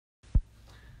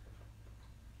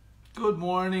Good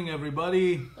morning,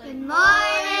 everybody. Good morning!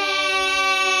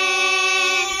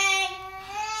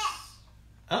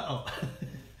 Uh-oh.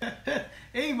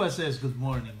 Ava says good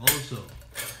morning also.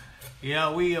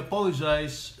 Yeah, we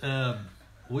apologize.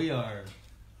 We are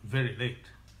very late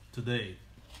today.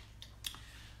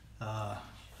 I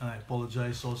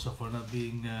apologize also for not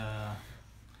being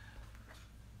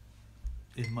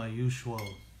in my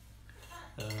usual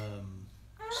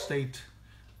state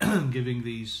giving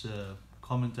these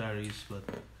commentaries, but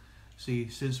see,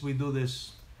 since we do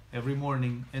this every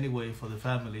morning anyway for the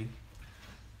family,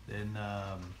 then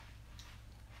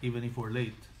even if we're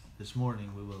late this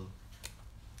morning,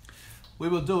 we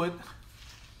will do it.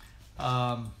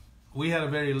 We had a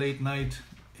very late night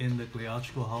in the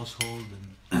Cleachco household,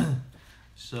 and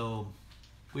so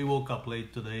we woke up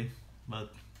late today,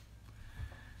 but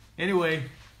anyway,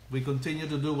 we continue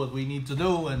to do what we need to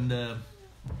do, and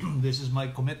this is my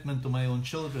commitment to my own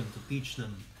children, to teach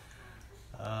them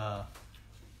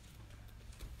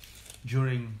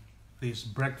during these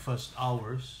breakfast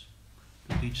hours,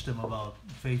 to teach them about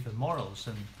faith and morals.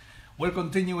 And we're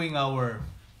continuing our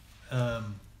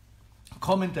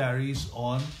commentaries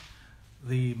on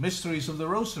the mysteries of the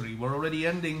Rosary. We're already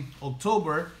ending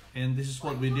October, and this is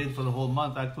what we did for the whole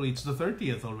month. Actually, it's the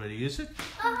 30th already, is it?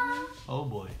 Oh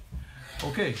boy.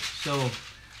 Okay, so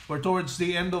we're towards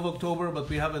the end of October, but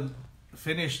we haven't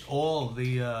finished all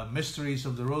the mysteries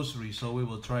of the Rosary, so we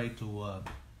will try to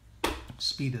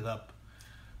speed it up.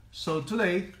 So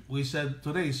today, we said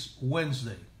today's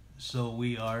Wednesday, so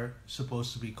we are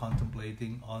supposed to be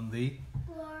contemplating on the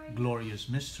glorious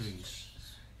mysteries.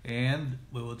 And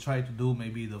we will try to do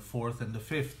maybe the 4th and the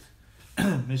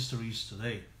 5th mysteries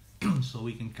today, so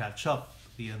we can catch up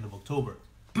at the end of October.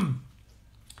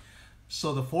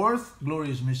 So the 4th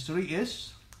glorious mystery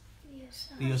is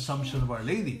the Assumption of Our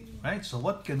Lady, right? So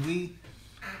what can we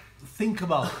think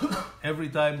about every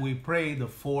time we pray the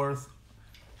 4th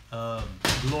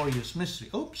glorious mystery?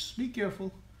 Oops, be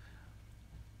careful.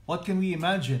 What can we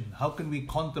imagine? How can we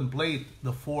contemplate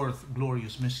the 4th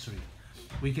glorious mystery?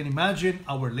 We can imagine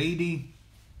Our Lady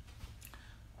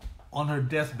on her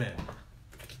deathbed,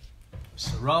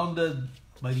 surrounded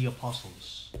by the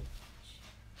apostles.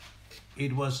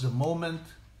 It was the moment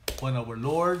when our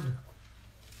Lord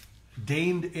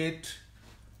deemed it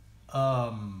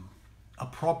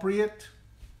appropriate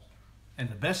and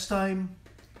the best time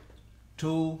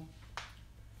to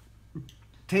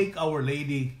take Our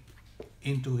Lady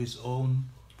into His own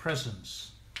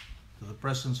presence, to the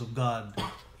presence of God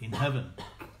in heaven.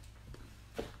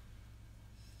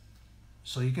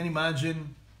 So you can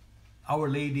imagine Our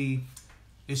Lady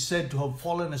is said to have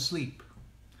fallen asleep.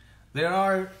 There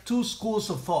are two schools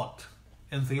of thought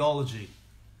in theology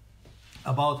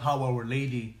about how Our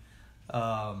Lady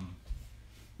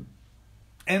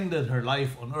ended her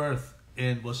life on earth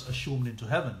and was assumed into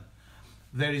heaven.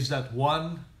 There is that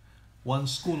one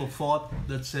school of thought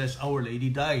that says Our Lady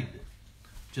died,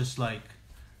 just like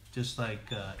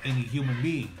any human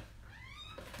being.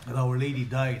 That Our Lady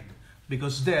died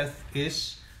because death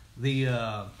is the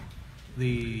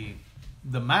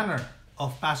manner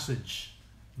of passage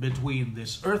between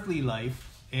this earthly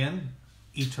life and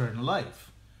eternal life.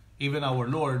 Even our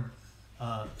Lord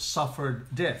suffered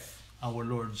death. Our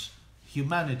Lord's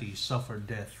humanity suffered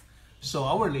death. So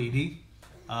Our Lady,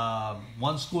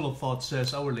 one school of thought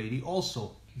says Our Lady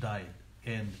also died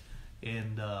and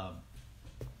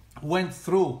went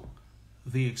through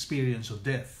the experience of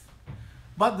death.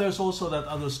 But there's also that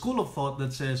other school of thought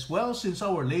that says, well, since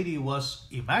Our Lady was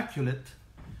immaculate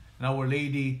and Our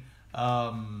Lady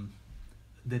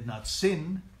did not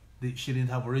sin, she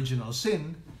didn't have original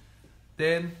sin,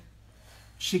 then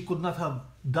she could not have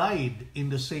died in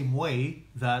the same way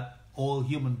that all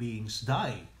human beings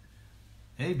die.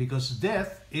 Okay? Because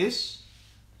death is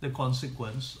the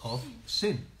consequence of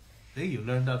sin. Okay? You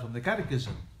learned that from the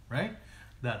Catechism, right?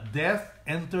 That death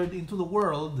entered into the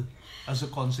world as a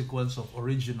consequence of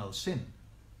original sin.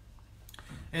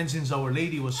 And since Our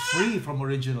Lady was free from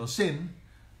original sin,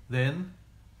 then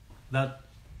that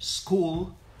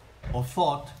school of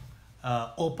thought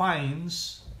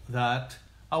opines that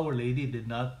Our Lady did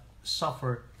not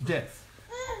suffer death.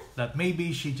 That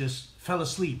maybe she just fell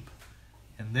asleep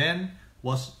and then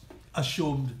was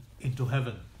assumed into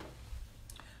heaven.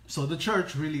 So the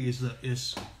Church really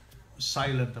is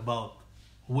silent about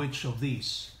which of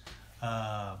these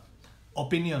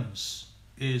opinions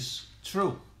is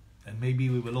true. And maybe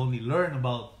we will only learn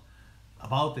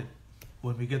about it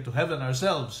when we get to heaven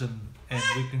ourselves, and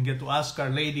we can get to ask Our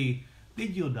Lady,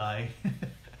 did you die?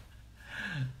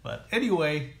 But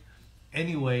anyway,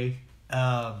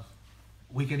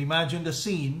 we can imagine the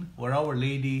scene where Our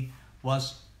Lady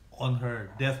was on her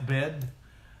deathbed,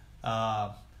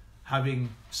 having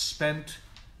spent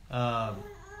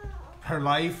her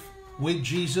life with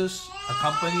Jesus,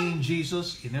 accompanying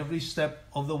Jesus in every step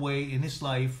of the way in his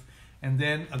life, and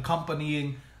then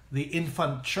accompanying the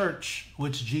infant church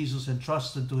which Jesus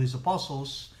entrusted to his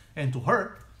apostles and to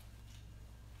her.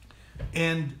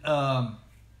 And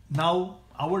now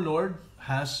our Lord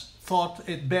has thought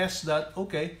it best that,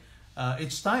 okay,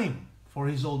 it's time for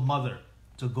his own mother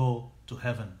to go to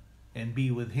heaven and be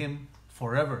with him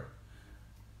forever.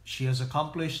 She has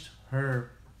accomplished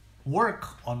her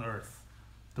work on earth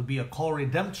to be a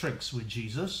co-redemptrix with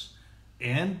Jesus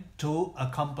and to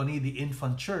accompany the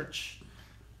infant church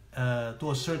up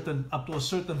to a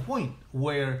certain point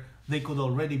where they could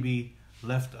already be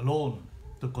left alone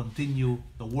to continue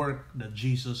the work that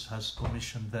Jesus has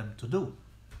commissioned them to do.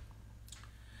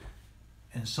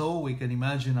 And so we can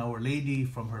imagine Our Lady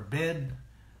from her bed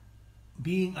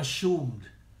being assumed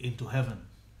into heaven,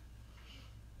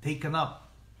 taken up,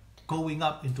 going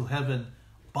up into heaven,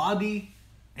 body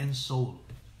and soul.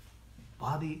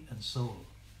 Body and soul.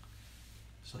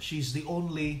 So she's the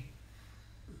only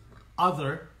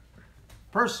other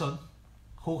person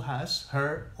who has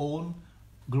her own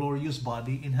glorious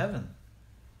body in heaven.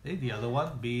 Okay? The other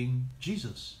one being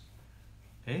Jesus.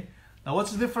 Okay? Now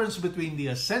what's the difference between the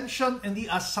ascension and the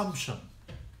assumption?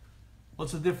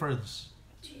 What's the difference?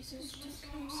 Jesus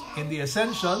took himself. In the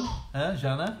ascension,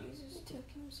 Jana? Jesus took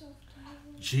himself to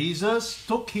heaven. Jesus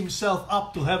took himself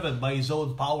up to heaven by his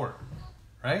own power.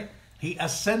 Right? He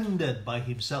ascended by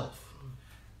himself.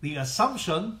 The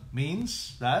assumption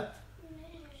means that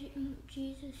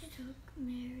Jesus took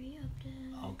Mary up to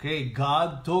heaven. okay,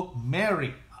 God took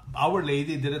Mary. Our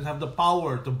Lady didn't have the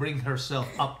power to bring herself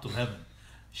up to heaven.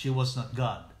 She was not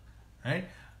God, right?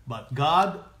 But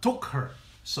God took her.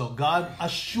 So God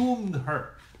assumed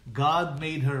her. God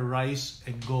made her rise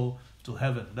and go to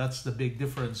heaven. That's the big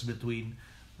difference between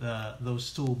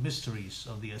those two mysteries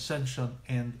of the ascension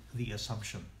and the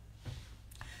assumption.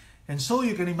 And so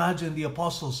you can imagine the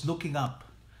apostles looking up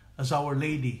as Our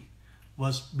Lady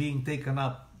was being taken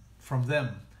up from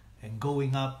them and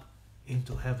going up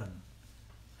into heaven.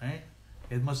 Right?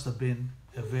 It must have been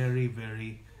a very,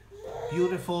 very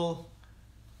beautiful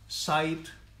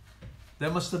sight. There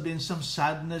must have been some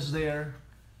sadness there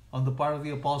on the part of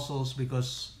the apostles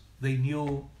because they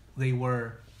knew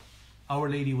Our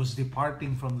Lady was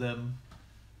departing from them.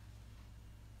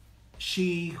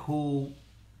 She who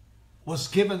was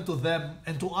given to them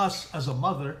and to us as a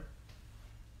mother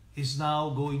is now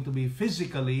going to be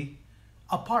physically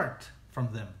apart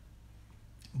from them.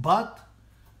 But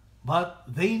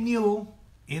they knew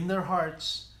in their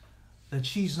hearts that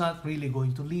she's not really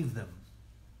going to leave them.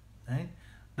 Right?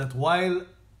 That while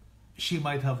she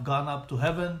might have gone up to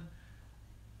heaven,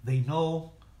 they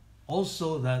know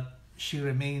also that she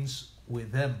remains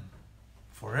with them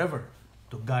forever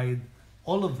to guide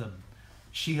all of them.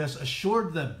 She has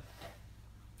assured them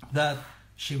that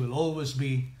she will always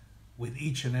be with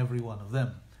each and every one of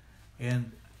them.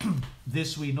 And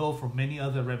this we know from many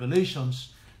other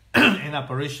revelations and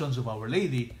apparitions of Our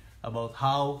Lady about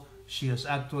how she has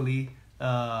actually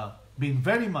been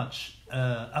very much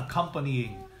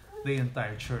accompanying the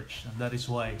entire church. And that is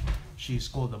why she is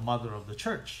called the Mother of the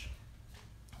Church.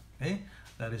 Okay?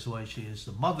 That is why she is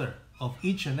the mother of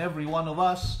each and every one of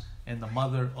us and the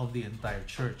mother of the entire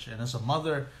church. And as a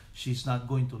mother, she's not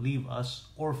going to leave us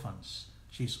orphans.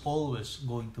 She's always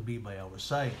going to be by our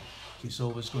side. She's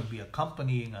always going to be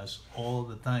accompanying us all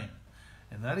the time.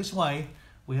 And that is why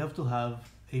we have to have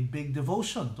a big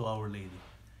devotion to Our Lady.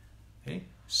 Okay?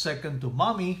 Second to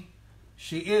Mommy,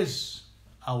 she is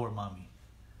our Mommy.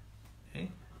 Okay?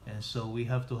 And so we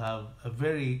have to have a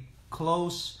very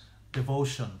close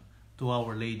devotion to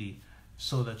Our Lady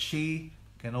so that she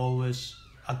can always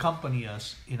accompany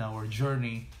us in our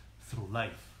journey through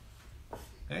life.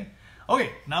 Okay?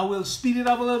 Okay, now we'll speed it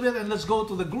up a little bit and let's go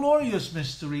to the glorious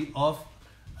mystery of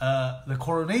the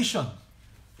coronation.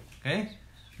 Okay?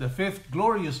 The fifth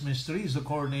glorious mystery is the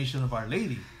coronation of Our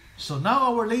Lady. So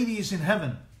now Our Lady is in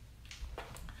heaven.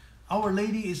 Our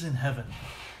Lady is in heaven.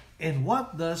 And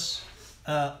what does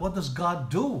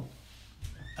God do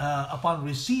upon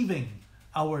receiving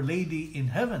Our Lady in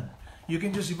heaven? You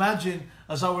can just imagine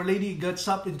as Our Lady gets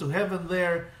up into heaven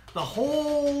there,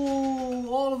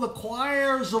 all of the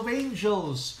choirs of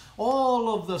angels,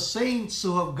 all of the saints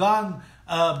who have gone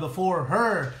before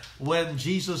her when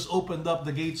Jesus opened up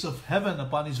the gates of heaven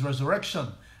upon his resurrection,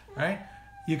 right?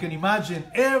 You can imagine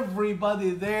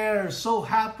everybody there so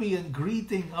happy and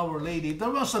greeting Our Lady. There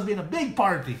must have been a big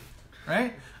party,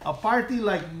 right? A party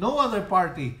like no other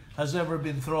party has ever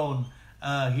been thrown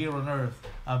here on earth.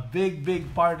 A big,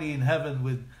 big party in heaven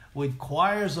with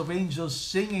choirs of angels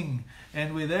singing,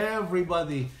 and with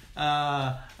everybody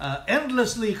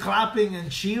endlessly clapping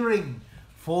and cheering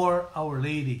for Our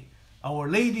Lady. Our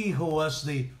Lady, who was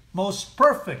the most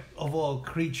perfect of all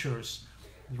creatures.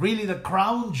 Really the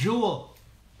crown jewel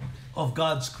of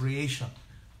God's creation.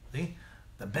 See?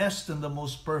 The best and the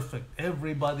most perfect.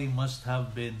 Everybody must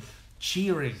have been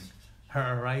cheering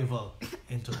her arrival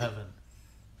into heaven.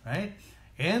 Right?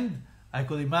 And I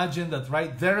could imagine that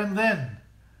right there and then,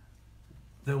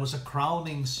 there was a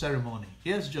crowning ceremony.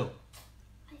 Yes, Joe?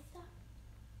 I thought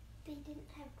they didn't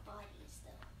have bodies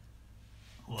though.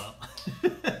 Well,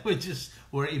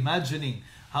 we're imagining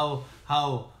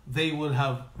how they would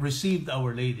have received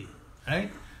Our Lady.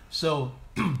 Right? So,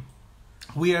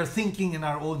 we are thinking in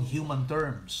our own human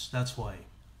terms. That's why.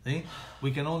 See?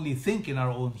 We can only think in our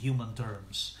own human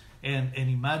terms. And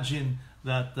imagine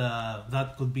that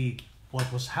that could be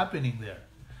what was happening there.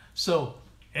 So,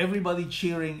 everybody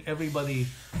cheering, everybody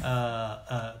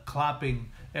clapping,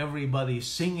 everybody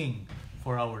singing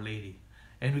for Our Lady.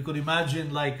 And we could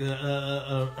imagine like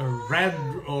a red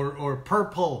or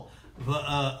purple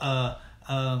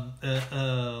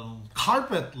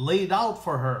carpet laid out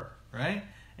for her, right?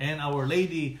 And Our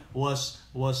Lady was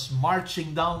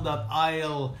marching down that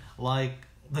aisle like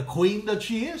the queen that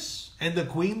she is, and the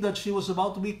queen that she was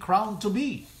about to be crowned to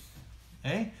be.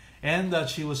 Okay? And that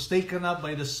she was taken up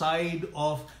by the side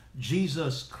of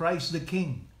Jesus Christ the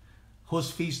King,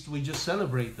 whose feast we just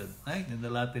celebrated, right, in the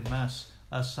Latin Mass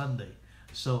last Sunday.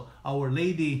 So Our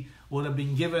Lady would have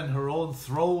been given her own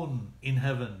throne in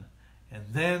heaven, and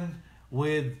then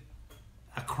with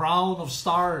a crown of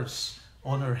stars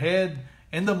on her head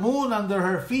and the moon under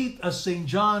her feet, as St.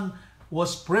 John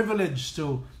was privileged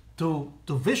to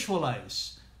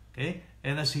visualize. Okay?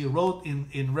 And as he wrote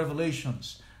in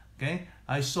Revelations, okay,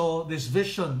 I saw this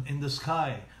vision in the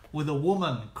sky with a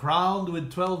woman crowned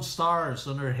with 12 stars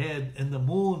on her head and the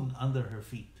moon under her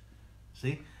feet.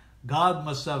 See? God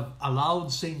must have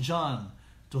allowed St. John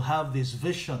to have this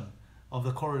vision of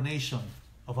the coronation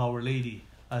of Our Lady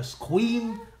as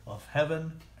Queen of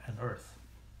Heaven and Earth.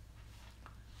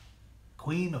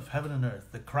 Queen of Heaven and Earth,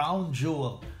 the crown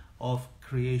jewel of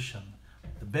creation,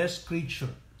 the best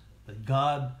creature that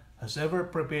God has ever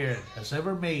prepared, has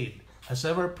ever made, has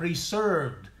ever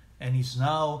preserved, and is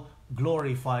now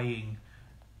glorifying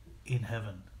in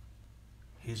heaven.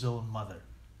 His own mother,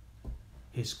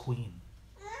 His Queen.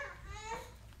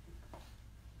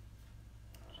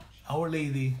 Our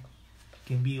Lady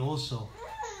can be also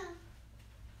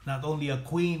not only a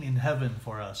queen in heaven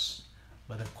for us,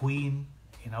 but a queen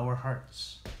in our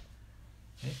hearts.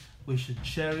 Okay? We should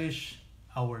cherish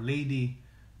Our Lady,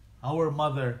 our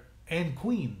Mother and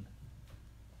Queen,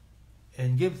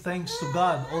 and give thanks to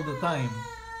God all the time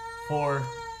for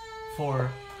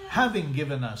having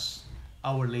given us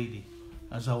Our Lady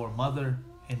as our Mother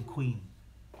and Queen.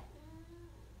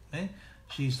 Okay?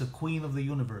 She's the Queen of the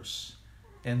universe.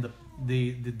 And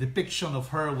the depiction of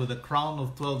her with a crown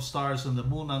of 12 stars and the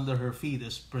moon under her feet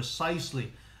is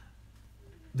precisely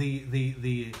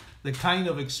the kind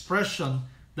of expression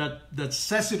that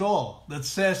says it all. That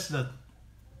says that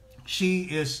she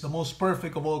is the most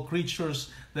perfect of all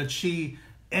creatures, that she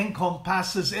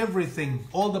encompasses everything,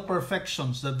 all the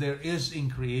perfections that there is in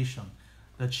creation,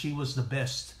 that she was the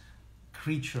best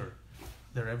creature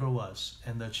there ever was,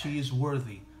 and that she is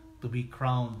worthy to be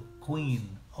crowned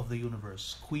Queen of the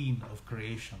universe, Queen of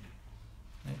creation.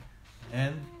 Okay?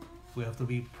 And we have to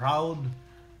be proud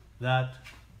that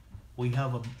we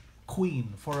have a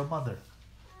queen for a mother.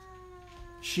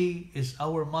 She is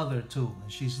our mother too,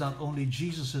 and she's not only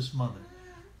Jesus' mother.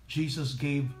 Jesus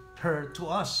gave her to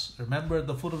us. Remember at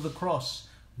the foot of the cross,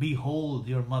 behold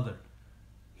your mother,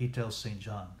 he tells St.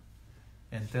 John,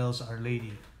 and tells Our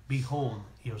Lady, behold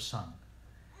your son.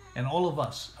 And all of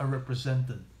us are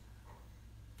represented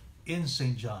in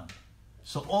St. John.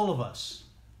 So all of us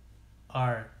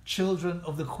are children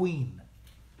of the Queen.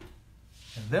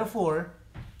 And therefore,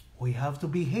 we have to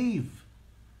behave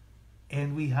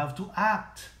and we have to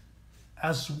act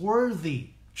as worthy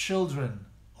children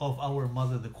of our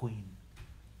Mother the Queen.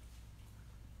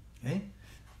 Okay?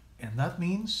 And that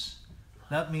means,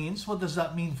 what does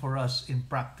that mean for us in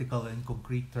practical and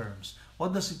concrete terms?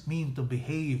 What does it mean to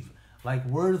behave like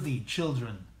worthy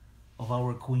children of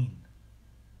our Queen?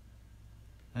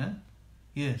 Huh?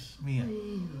 Yes, Mia.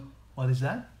 What is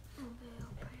that? Obey your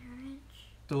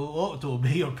parents. To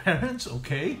obey your parents?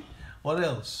 Okay. What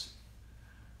else?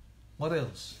 What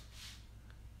else?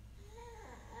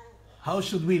 How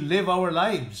should we live our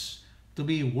lives to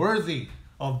be worthy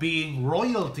of being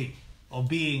royalty, of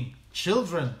being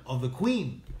children of the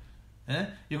Queen?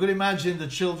 You could imagine the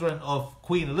children of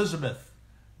Queen Elizabeth,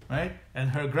 right?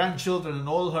 And her grandchildren and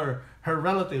all her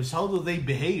relatives. How do they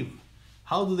behave?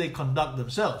 How do they conduct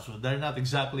themselves? Well, they're not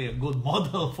exactly a good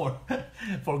model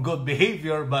for good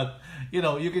behavior, but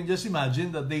you can just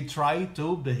imagine that they try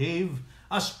to behave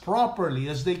as properly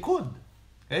as they could,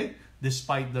 okay?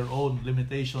 Despite their own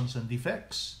limitations and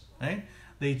defects, right?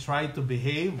 They try to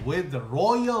behave with the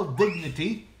royal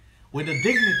dignity, with the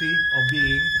dignity of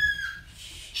being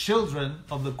children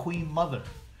of the Queen Mother.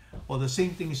 Well, the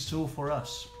same thing is true for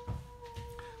us.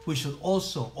 We should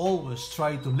also always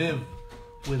try to live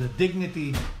with the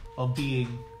dignity of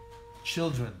being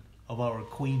children of our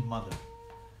Queen Mother.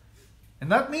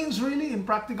 And that means really, in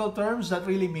practical terms, that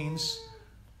really means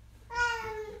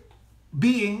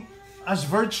being as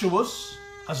virtuous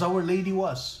as Our Lady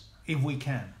was, if we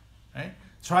can, right?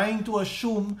 Trying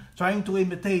to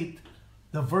imitate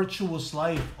the virtuous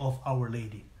life of Our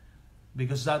Lady,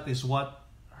 because that is what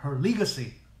her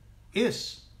legacy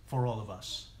is for all of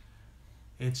us.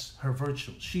 It's her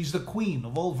virtues. She's the queen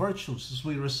of all virtues, as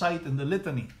we recite in the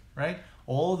litany, right?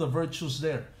 All the virtues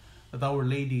there that Our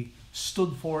Lady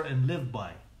stood for and lived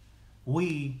by.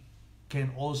 We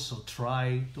can also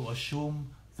try to assume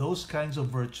those kinds of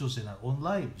virtues in our own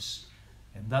lives.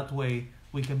 And that way,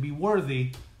 we can be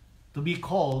worthy to be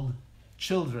called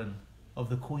children of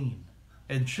the Queen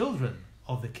and children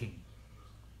of the King.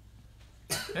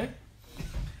 Okay?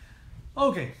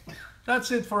 Okay,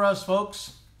 that's it for us,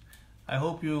 folks. I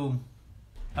hope you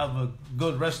have a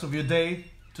good rest of your day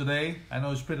today. I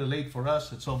know it's pretty late for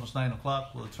us. It's almost 9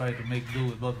 o'clock. We'll try to make do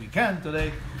with what we can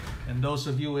today. And those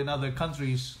of you in other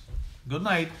countries, good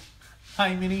night.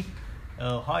 Hi, Minnie.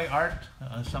 Hi, Art.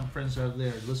 Some friends are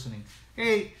there listening.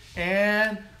 Hey,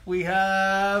 and we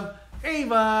have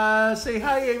Ava. Say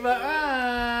hi, Ava.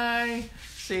 Hi.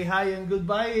 Say hi and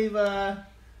goodbye, Ava.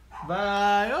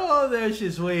 Bye. Oh, there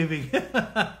she's waving.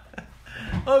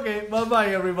 Okay, bye-bye,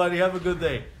 everybody. Have a good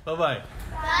day. Bye-bye.